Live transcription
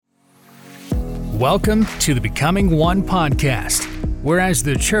Welcome to the Becoming One podcast, where as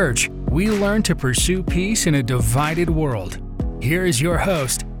the church, we learn to pursue peace in a divided world. Here is your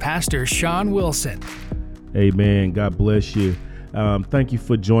host, Pastor Sean Wilson. Amen. God bless you. Thank you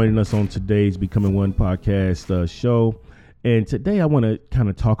for joining us on today's Becoming One podcast show. And today I want to kind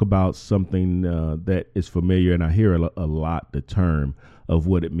of talk about something that is familiar, and I hear a lot, the term of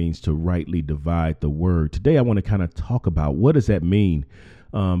what it means to rightly divide the word. Today I want to kind of talk about what does that mean?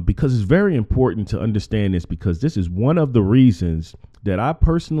 Because it's very important to understand this, because this is one of the reasons that I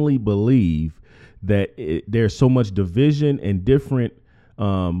personally believe that there's so much division and different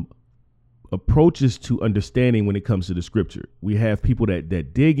approaches to understanding when it comes to the scripture. We have people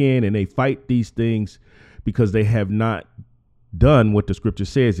that dig in and they fight these things because they have not done what the scripture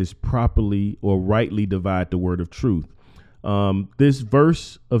says is properly or rightly divide the word of truth. This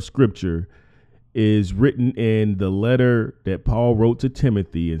verse of scripture is written in the letter that Paul wrote to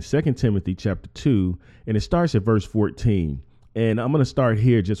Timothy in 2 Timothy chapter 2, and it starts at verse 14. And I'm going to start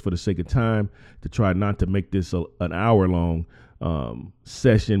here just for the sake of time to try not to make this an hour-long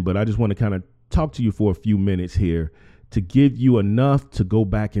session, but I just want to kind of talk to you for a few minutes here to give you enough to go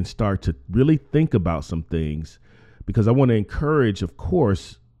back and start to really think about some things, because I want to encourage, of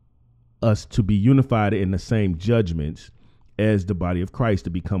course, us to be unified in the same judgments as the body of Christ,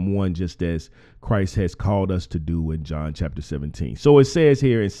 to become one, just as Christ has called us to do in John chapter 17. So it says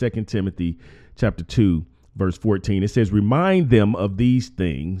here in 2 Timothy chapter 2, verse 14, it says, remind them of these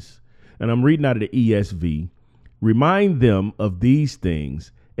things. And I'm reading out of the ESV. Remind them of these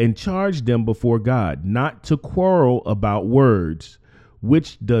things and charge them before God not to quarrel about words,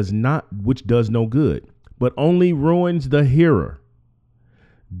 which does no good, but only ruins the hearer.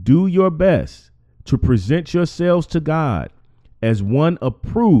 Do your best to present yourselves to God as one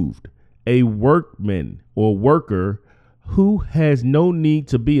approved, a workman or worker who has no need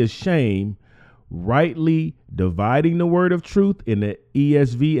to be ashamed, rightly dividing the word of truth. In the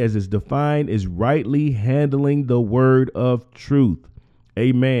ESV, as it's defined, is rightly handling the word of truth.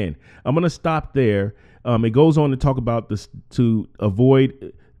 Amen. I'm going to stop there. It goes on to talk about this, to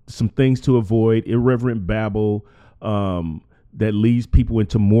avoid some things, to avoid irreverent babble, that leads people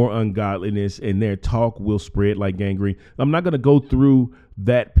into more ungodliness, and their talk will spread like gangrene. I'm not going to go through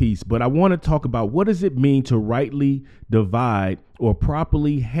that piece, but I want to talk about what does it mean to rightly divide or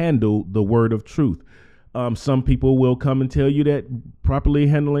properly handle the word of truth. Some people will come and tell you that properly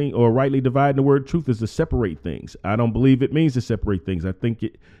handling or rightly dividing the word of truth is to separate things. I don't believe it means to separate things. I think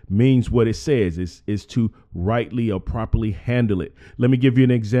it means what it says is to rightly or properly handle it. Let me give you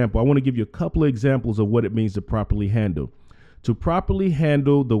an example. I want to give you a couple of examples of what it means to properly handle. To properly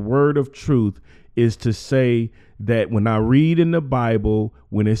handle the word of truth is to say that when I read in the Bible,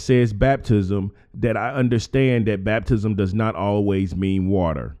 when it says baptism, that I understand that baptism does not always mean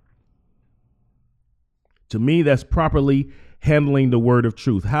water. To me, that's properly handling the word of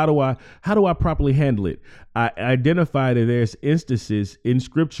truth. How do I properly handle it? I identify that there's instances in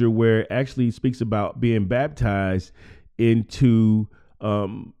scripture where it actually speaks about being baptized into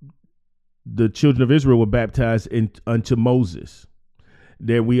the children of Israel were baptized unto Moses.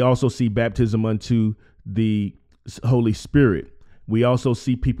 There we also see baptism unto the Holy Spirit. We also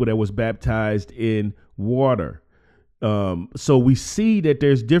see people that was baptized in water. So we see that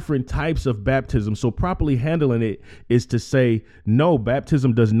there's different types of baptism. So properly handling it is to say, no,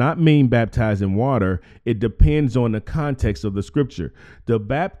 baptism does not mean baptized in water. It depends on the context of the scripture.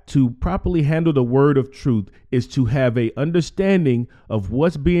 To properly handle the word of truth is to have a understanding of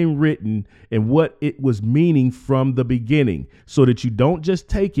what's being written and what it was meaning from the beginning, so that you don't just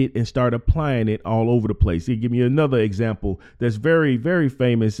take it and start applying it all over the place. He'll give me another example that's very, very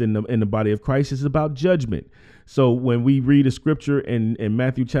famous in the body of Christ. It's about judgment. So when we read a scripture in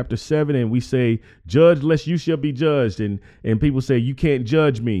Matthew chapter 7 and we say, judge lest you shall be judged, and people say, you can't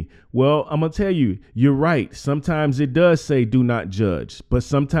judge me. Well, I'm going to tell you, you're right. Sometimes it does say do not judge, but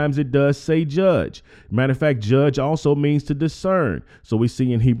sometimes it does say judge. Matter of fact, judge also means to discern. So we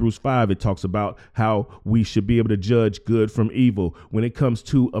see in Hebrews 5, it talks about how we should be able to judge good from evil. When it comes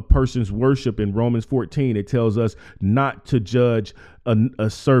to a person's worship in Romans 14, it tells us not to judge a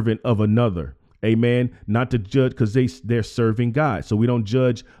servant of another. Amen. Not to judge, because they're serving God. So we don't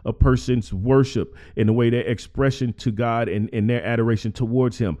judge a person's worship in the way their expression to God and their adoration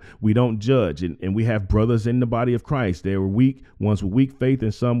towards him. We don't judge. And we have brothers in the body of Christ. They were weak, ones with weak faith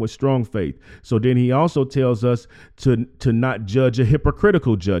and some with strong faith. So then he also tells us to not judge a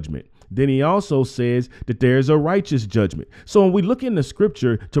hypocritical judgment. Then he also says that there's a righteous judgment. So when we look in the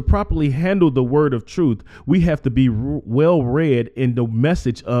scripture, to properly handle the word of truth, we have to be well read in the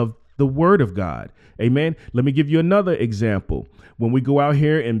message of the word of God. Amen. Let me give you another example. When we go out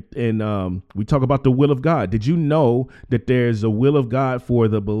here and we talk about the will of God, did you know that there's a will of God for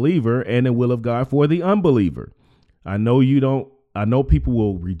the believer and a will of God for the unbeliever? I know you don't. I know people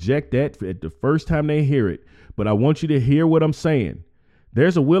will reject that at the first time they hear it, but I want you to hear what I'm saying.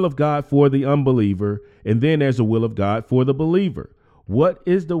 There's a will of God for the unbeliever, and then there's a will of God for the believer. What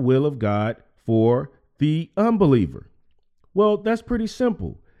is the will of God for the unbeliever? Well, that's pretty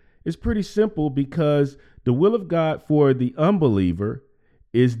simple. It's pretty simple because the will of God for the unbeliever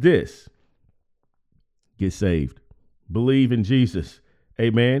is this: get saved, believe in Jesus.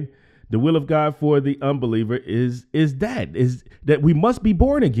 Amen. The will of God for the unbeliever is that we must be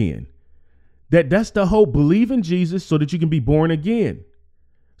born again. That's the hope. Believe in Jesus so that you can be born again,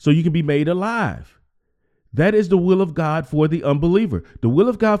 so you can be made alive. That is the will of God for the unbeliever. The will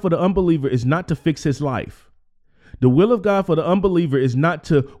of God for the unbeliever is not to fix his life. The will of God for the unbeliever is not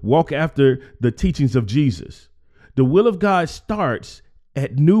to walk after the teachings of Jesus. The will of God starts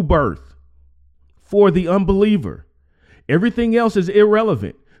at new birth for the unbeliever. Everything else is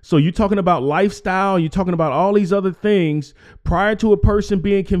irrelevant. So you're talking about lifestyle, you're talking about all these other things prior to a person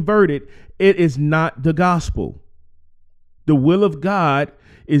being converted. It is not the gospel. The will of God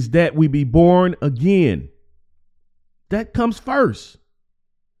is that we be born again. That comes first.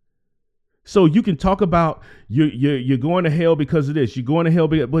 So you can talk about you're going to hell because of this. You're going to hell,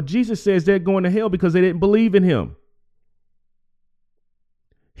 but Jesus says they're going to hell because they didn't believe in him.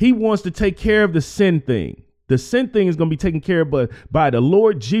 He wants to take care of the sin thing. The sin thing is going to be taken care of by the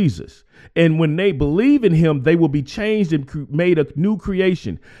Lord Jesus. And when they believe in him, they will be changed and made a new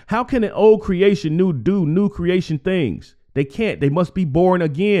creation. How can an old creation do new creation things? They can't. They must be born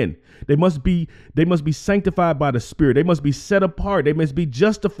again. They must be sanctified by the Spirit. They must be set apart. They must be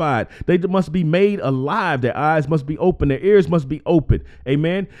justified. They must be made alive. Their eyes must be open. Their ears must be open.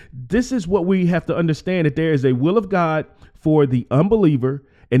 Amen. This is what we have to understand, that there is a will of God for the unbeliever,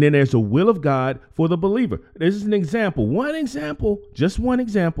 and then there's a will of God for the believer. This is an example, just one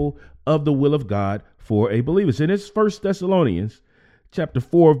example of the will of God for a believer. So it's 1 Thessalonians chapter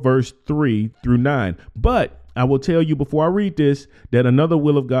 4, verse 3 through 9. But I will tell you before I read this that another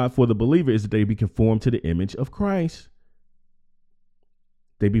will of God for the believer is that they be conformed to the image of Christ.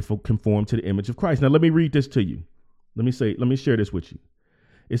 They be conformed to the image of Christ. Now, let me read this to you. Let me share this with you.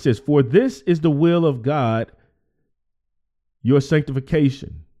 It says, "For this is the will of God, your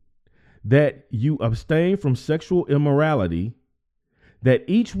sanctification, that you abstain from sexual immorality, that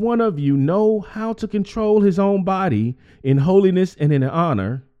each one of you know how to control his own body in holiness and in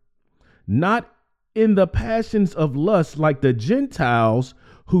honor, not in the passions of lust like the Gentiles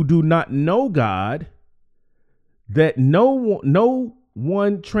who do not know God, that no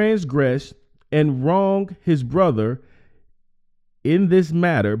one transgress and wrong his brother in this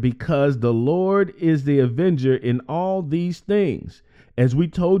matter, because the Lord is the avenger in all these things, as we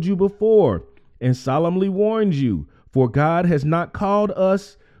told you before and solemnly warned you. For God has not called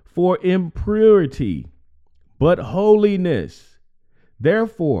us for impurity, but holiness.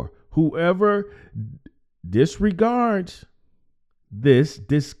 Therefore, whoever disregards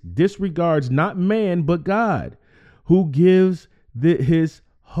disregards not man, but God, who gives his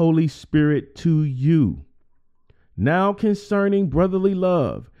Holy Spirit to you. Now concerning brotherly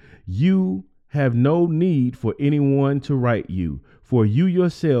love, you have no need for anyone to write you, for you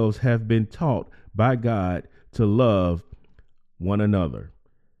yourselves have been taught by God to love one another."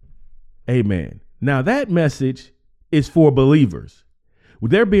 Amen. Now that message is for believers.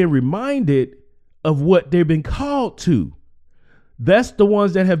 They're being reminded of what they've been called to. That's the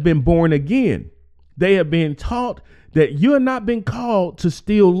ones that have been born again. They have been taught that you're not been called to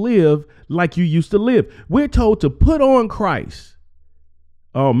still live like you used to live. We're told to put on Christ.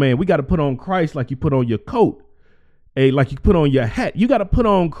 Oh man, we got to put on Christ like you put on your coat. Like you put on your hat. You got to put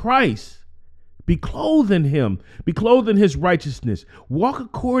on Christ. Be clothed in him. Be clothed in his righteousness. Walk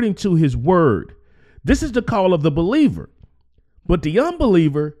according to his word. This is the call of the believer. But the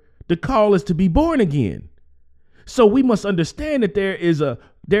unbeliever, the call is to be born again. So we must understand that there is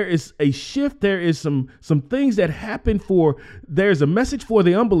a shift. There is some things that happen there's a message for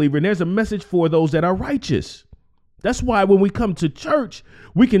the unbeliever and there's a message for those that are righteous. That's why when we come to church,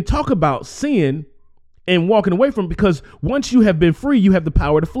 we can talk about sin and walking away from it, because once you have been free, you have the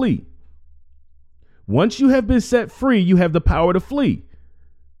power to flee. Once you have been set free, you have the power to flee.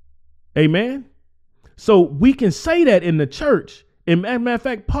 Amen. So we can say that in the church. And as a matter of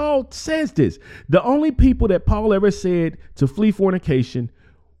fact, Paul says this. The only people that Paul ever said to flee fornication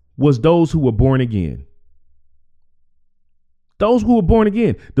was those who were born again. Those who were born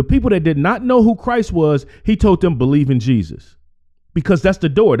again. The people that did not know who Christ was, he told them, believe in Jesus. because that's the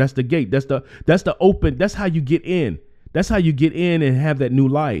door. That's the gate. That's the open. That's how you get in. That's how you get in and have that new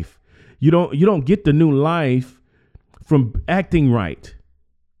life. You don't get the new life from acting right.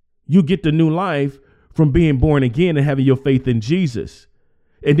 You get the new life from being born again and having your faith in Jesus.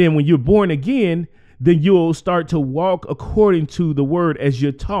 And then when you're born again, then you'll start to walk according to the word as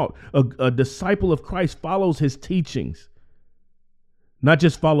you're taught. A disciple of Christ follows his teachings, not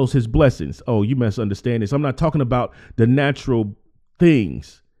just follows his blessings. Oh, you misunderstand this. I'm not talking about the natural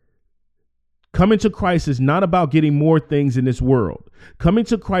things. Coming to Christ is not about getting more things in this world. Coming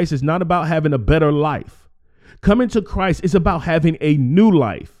to Christ is not about having a better life. Coming to Christ is about having a new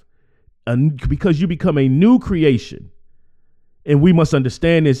life, because you become a new creation. And we must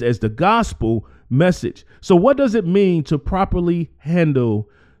understand this as the gospel message. So what does it mean to properly handle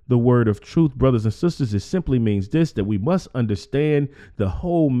the word of truth, brothers and sisters? It simply means this, that we must understand the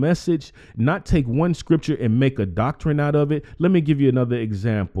whole message, not take one scripture and make a doctrine out of it. Let me give you another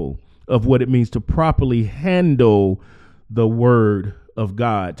example of what it means to properly handle the word of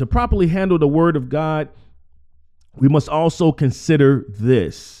God. To properly handle the word of God, we must also consider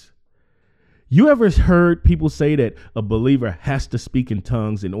this. You ever heard people say that a believer has to speak in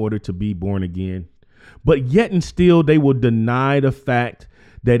tongues in order to be born again? But yet and still they will deny the fact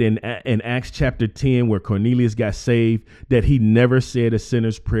that in Acts chapter 10, where Cornelius got saved, that he never said a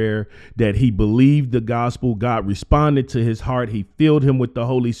sinner's prayer, that he believed the gospel. God responded to his heart. He filled him with the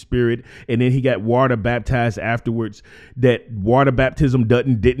Holy Spirit. And then he got water baptized afterwards. That water baptism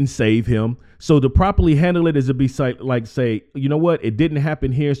didn't save him. So to properly handle it is to be like say, you know what? It didn't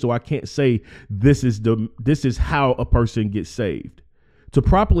happen here, so I can't say this is how a person gets saved. To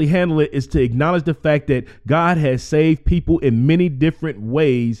properly handle it is to acknowledge the fact that God has saved people in many different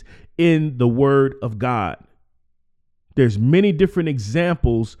ways in the word of God. There's many different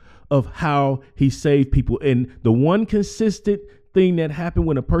examples of how he saved people. And the one consistent thing that happened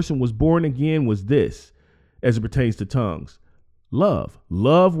when a person was born again was this, as it pertains to tongues. Love.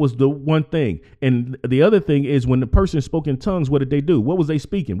 Love was the one thing. And the other thing is, when the person spoke in tongues, what did they do? What was they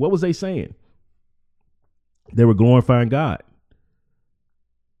speaking? What was they saying? They were glorifying God.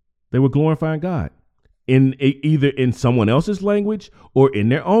 They were glorifying God in either in someone else's language or in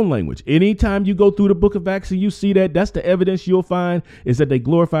their own language. Anytime you go through the book of Acts and you see that, that's the evidence you'll find, is that they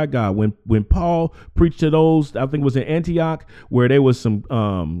glorify God. When Paul preached to those, I think it was in Antioch, where there was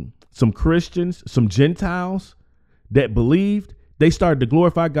some Christians, some Gentiles that believed, they started to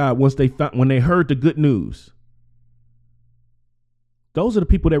glorify God when they heard the good news. Those are the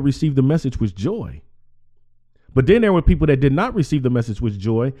people that received the message with joy. But then there were people that did not receive the message with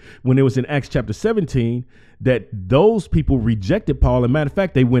joy when it was in Acts chapter 17, that those people rejected Paul. And matter of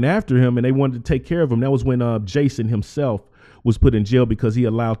fact, they went after him and they wanted to take care of him. That was when Jason himself was put in jail because he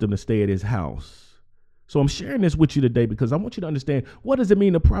allowed them to stay at his house. So I'm sharing this with you today because I want you to understand, what does it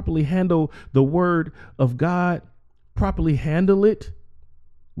mean to properly handle the word of God, properly handle it,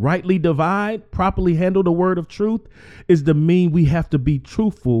 rightly divide, properly handle the word of truth, is to mean we have to be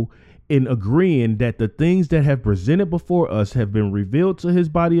truthful in agreeing that the things that have presented before us have been revealed to his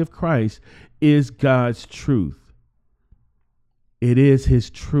body of Christ is God's truth. It is his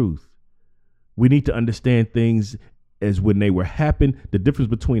truth. We need to understand things as when they were happening, the difference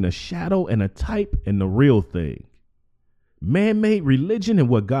between a shadow and a type and the real thing. Man-made religion and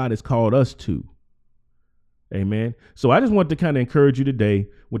what God has called us to. Amen. So I just want to kind of encourage you today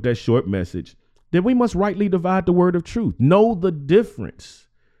with that short message that we must rightly divide the word of truth. Know the difference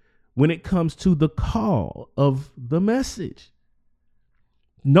when it comes to the call of the message.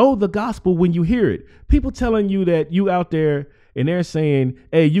 Know the gospel when you hear it. People telling you that you out there and they're saying,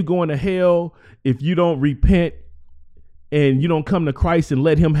 hey, you going to hell if you don't repent and you don't come to Christ and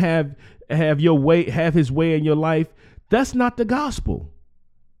let him have your way, have his way in your life. That's not the gospel.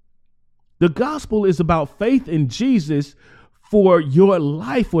 The gospel is about faith in Jesus for your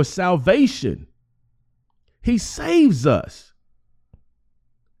life, for salvation. He saves us.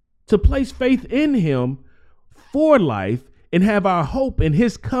 To place faith in him for life and have our hope in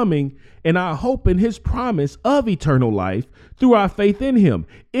his coming and our hope in his promise of eternal life through our faith in him.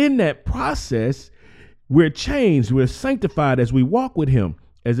 In that process, we're changed, we're sanctified as we walk with him,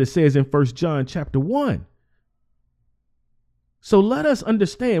 as it says in 1 John chapter 1. So let us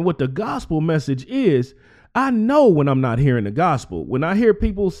understand what the gospel message is. I know when I'm not hearing the gospel. When I hear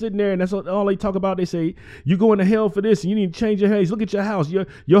people sitting there and that's all they talk about, they say, you're going to hell for this and you need to change your house. Look at your house.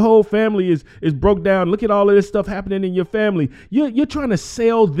 Your whole family is broke down. Look at all of this stuff happening in your family. You're trying to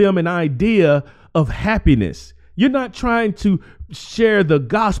sell them an idea of happiness. You're not trying to share the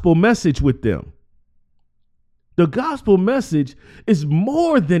gospel message with them. The gospel message is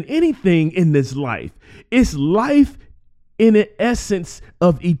more than anything in this life. It's life in the essence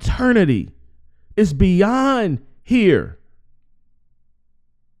of eternity. It's beyond here.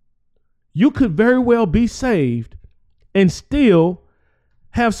 You could very well be saved and still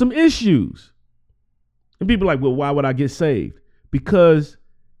have some issues. And people are like, well, why would I get saved? Because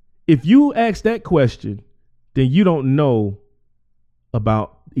if you ask that question, then you don't know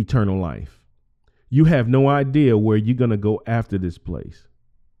about eternal life. You have no idea where you're going to go after this place.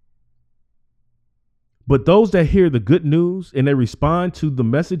 But those that hear the good news and they respond to the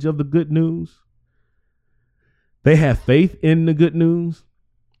message of the good news, they have faith in the good news,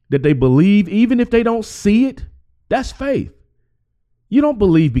 that they believe even if they don't see it. That's faith. You don't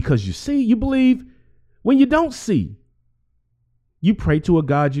believe because you see. You believe when you don't see. You pray to a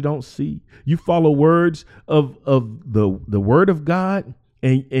God you don't see. You follow words of the word of God,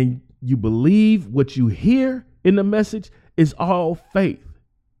 and you believe what you hear in the message is all faith.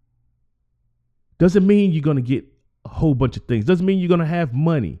 Doesn't mean you're going to get a whole bunch of things. Doesn't mean you're going to have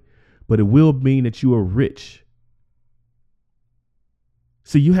money, but it will mean that you are rich.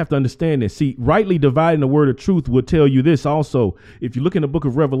 See, you have to understand this. See, rightly dividing the word of truth will tell you this also. If you look in the book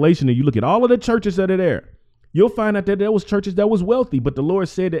of Revelation and you look at all of the churches that are there, you'll find out that there was churches that was wealthy, but the Lord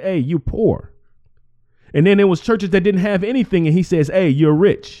said that, hey, you're poor. And then there was churches that didn't have anything, and he says, hey, you're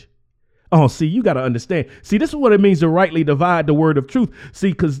rich. Oh, see, you got to understand. See, this is what it means to rightly divide the word of truth. See,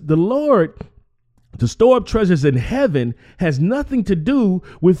 because the Lord, to store up treasures in heaven, has nothing to do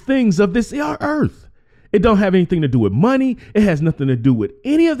with things of this earth. It don't have anything to do with money. It has nothing to do with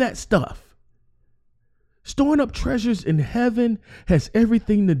any of that stuff. Storing up treasures in heaven has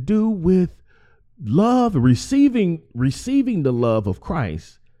everything to do with love, receiving the love of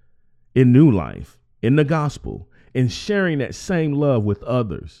Christ in new life, in the gospel, and sharing that same love with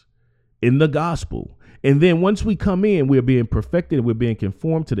others in the gospel. And then once we come in, we're being perfected. We're being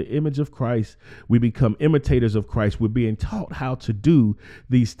conformed to the image of Christ. We become imitators of Christ. We're being taught how to do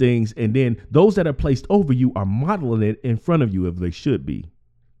these things. And then those that are placed over you are modeling it in front of you, if they should be.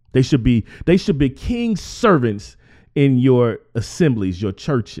 They should be king's servants in your assemblies, your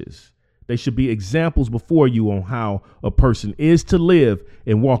churches. They should be examples before you on how a person is to live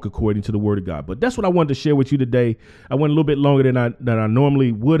and walk according to the word of God. But that's what I wanted to share with you today. I went a little bit longer than I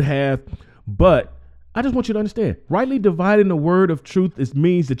normally would have, but I just want you to understand, rightly dividing the word of truth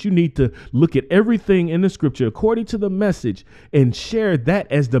means that you need to look at everything in the scripture according to the message and share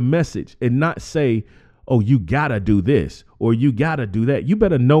that as the message, and not say, oh, you got to do this or you got to do that. You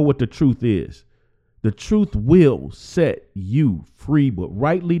better know what the truth is. The truth will set you free, but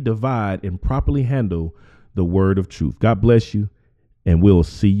rightly divide and properly handle the word of truth. God bless you, and we'll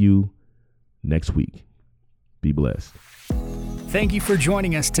see you next week. Be blessed. Thank you for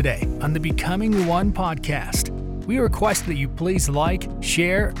joining us today on the Becoming One podcast. We request that you please like,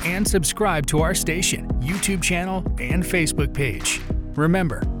 share, and subscribe to our station, YouTube channel, and Facebook page.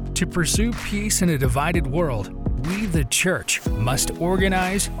 Remember, to pursue peace in a divided world, we, the church, must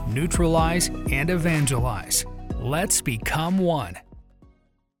organize, neutralize, and evangelize. Let's become one.